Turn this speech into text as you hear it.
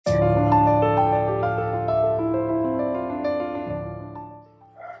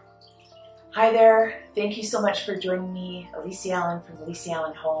Hi there, thank you so much for joining me, Alicia Allen from Alicia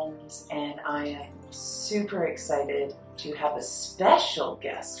Allen Homes, and I am super excited to have a special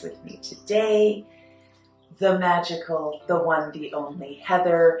guest with me today, the magical, the one, the only,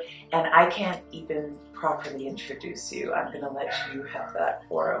 Heather, and I can't even properly introduce you. I'm going to let you have that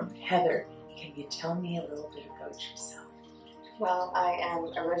forum. Heather, can you tell me a little bit about yourself? Well, I am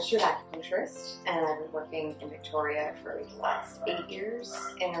a registered acupuncturist, and I've been working in Victoria for the last 8 years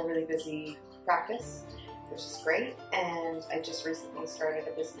in a really busy practice, which is great. And I just recently started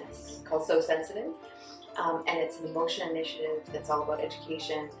a business called So Sensitive, and it's an emotion initiative that's all about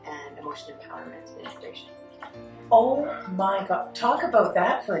education and emotion empowerment and integration. Oh my God, talk about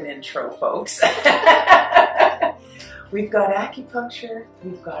that for an intro, folks. We've got acupuncture,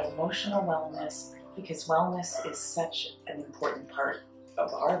 we've got emotional wellness, because wellness is such an important part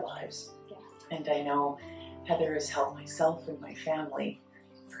of our lives. Yeah. And I know Heather has helped myself and my family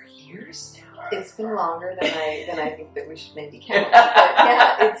for years now. It's been longer than I think that we should maybe count. But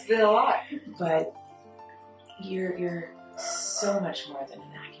yeah, it's been a lot. But you're so much more than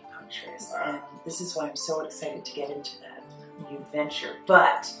an acupuncturist, and this is why I'm so excited to get into that new venture.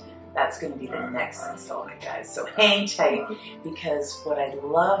 But that's going to be the next installment, guys. So hang tight, because what I'd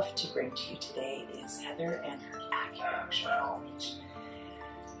love to bring to you today is Heather and her acupuncture knowledge.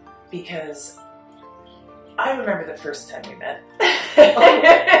 Because I remember the first time we met.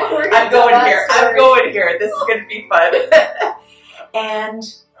 I'm going here. This is going to be fun. And,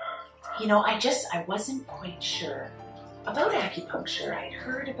 you know, I wasn't quite sure about acupuncture. I'd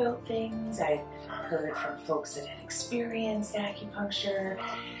heard about things. I'd heard from folks that had experienced acupuncture,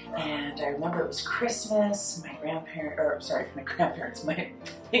 and I remember it was Christmas. My grandparents,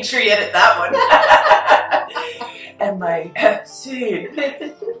 make sure you edit that one. And my seed,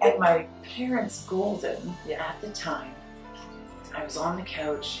 and my parents' golden at the time. I was on the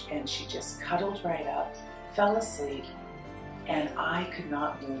couch, and she just cuddled right up, fell asleep, and I could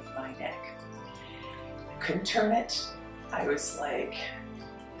not move my neck. I couldn't turn it. I was like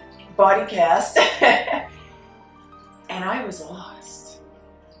body cast, and I was lost.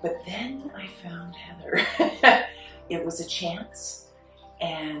 But then I found Heather. It was a chance,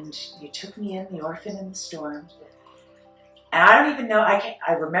 and you took me in, the orphan in the storm. And I don't even know,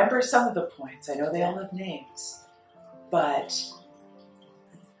 I remember some of the points. I know they all have names, but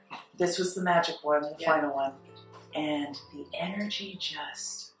this was the magic one, the final one. And the energy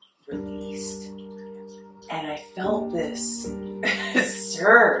just released. And I felt this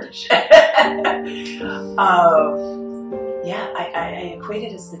surge of, I equate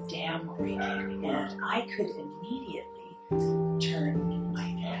it as the dam breaking, and I could immediately turn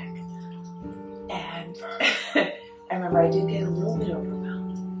my neck. And I remember I did get a little bit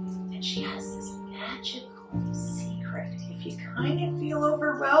overwhelmed. And she has this magical secret. If you kind of feel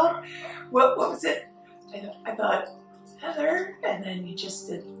overwhelmed, what was it? I thought, Heather, and then you just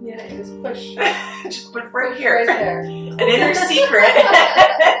did. Yeah, you just push. Just put it right here. Right there. An inner secret.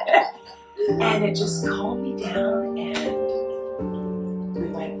 And it just calmed me down, and we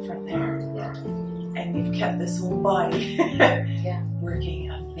went from there. Yeah. And you've kept this whole body working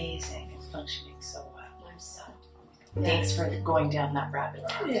amazing and functioning so well. I'm so thanks for going down that rabbit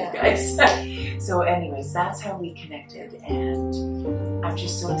hole, you guys. So anyways, that's how we connected, and I'm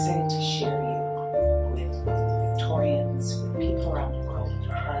just so excited to share you with Victorians, with people around the world,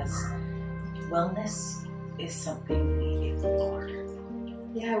 because wellness is something we ignore.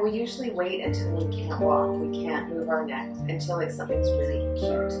 Yeah, we usually wait until we can't walk, we can't move our neck, until it's something's really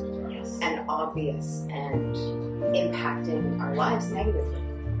acute and obvious and impacting our lives negatively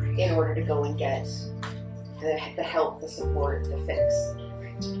in order to go and get the help, the support, the fix.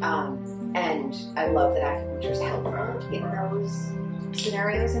 And I love that acupuncture is helpful in those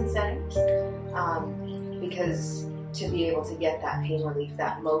scenarios and settings, because to be able to get that pain relief,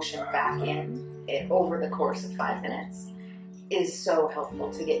 that motion back in it over the course of 5 minutes is so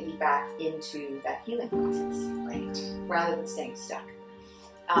helpful to get you back into that healing process, right? Rather than staying stuck.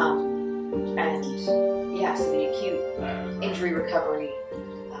 And yeah, so the acute injury recovery,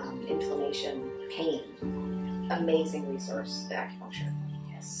 inflammation, pain, amazing resource, the acupuncture.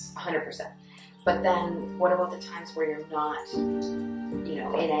 Yes, 100%. But then what about the times where you're not, you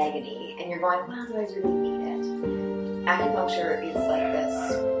know, in agony and you're going, well, do I really need it? Acupuncture is like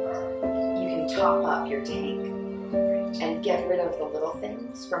this. You can top up your tank and get rid of the little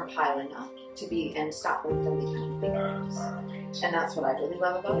things from piling up and stop them from becoming big things. And that's what I really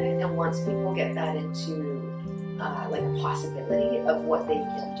love about it. And once people get that into like a possibility of what they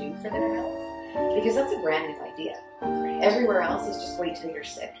can do for their health, because that's a brand new idea. Everywhere else is just wait till you're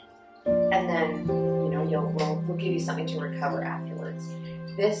sick. and then we'll give you something to recover afterwards.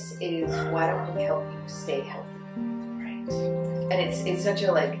 This is why don't we help you stay healthy, Right. and it's such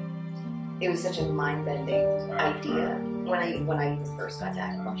a it was such a mind-bending idea when I even first got to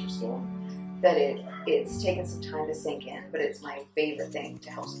acupuncture school, that it's taken some time to sink in, but it's my favorite thing to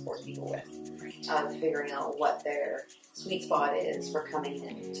help support people with. Figuring out what their sweet spot is for coming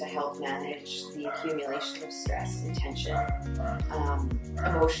in to help manage the accumulation of stress and tension,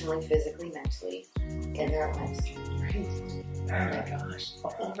 emotionally, physically, mentally, in their lives. Right. Oh my gosh, a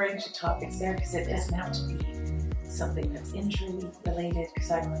whole range of topics there, because it doesn't have to be something that's injury related,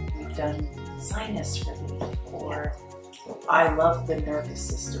 because we've done sinus relief, or I love the nervous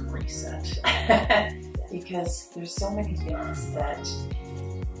system reset, because there's so many things that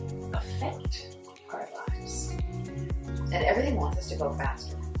affect our lives. And everything wants us to go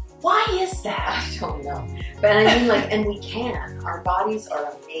faster. Why is that? I don't know. But I mean, and we can. Our bodies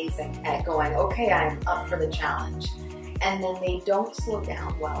are amazing at going, okay, I'm up for the challenge. And then they don't slow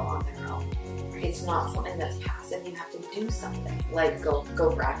down well on their own. It's not something that's passive. You have to do something, like go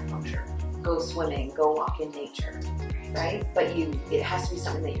for acupuncture, go swimming, go walk in nature, right? But it has to be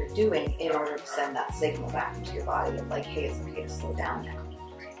something that you're doing in order to send that signal back into your body of like, hey, it's okay to slow down now.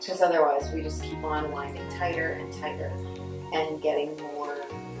 Because otherwise we just keep on winding tighter and tighter and getting more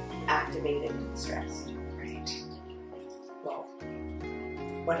activated and stressed. Right. Well,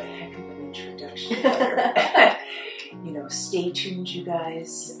 what a heck of an introduction. Stay tuned, you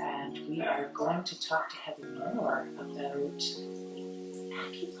guys, and we are going to talk to Heather more about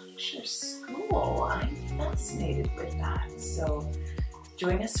acupuncture school. I'm fascinated with that. So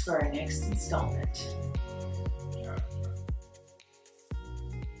join us for our next installment.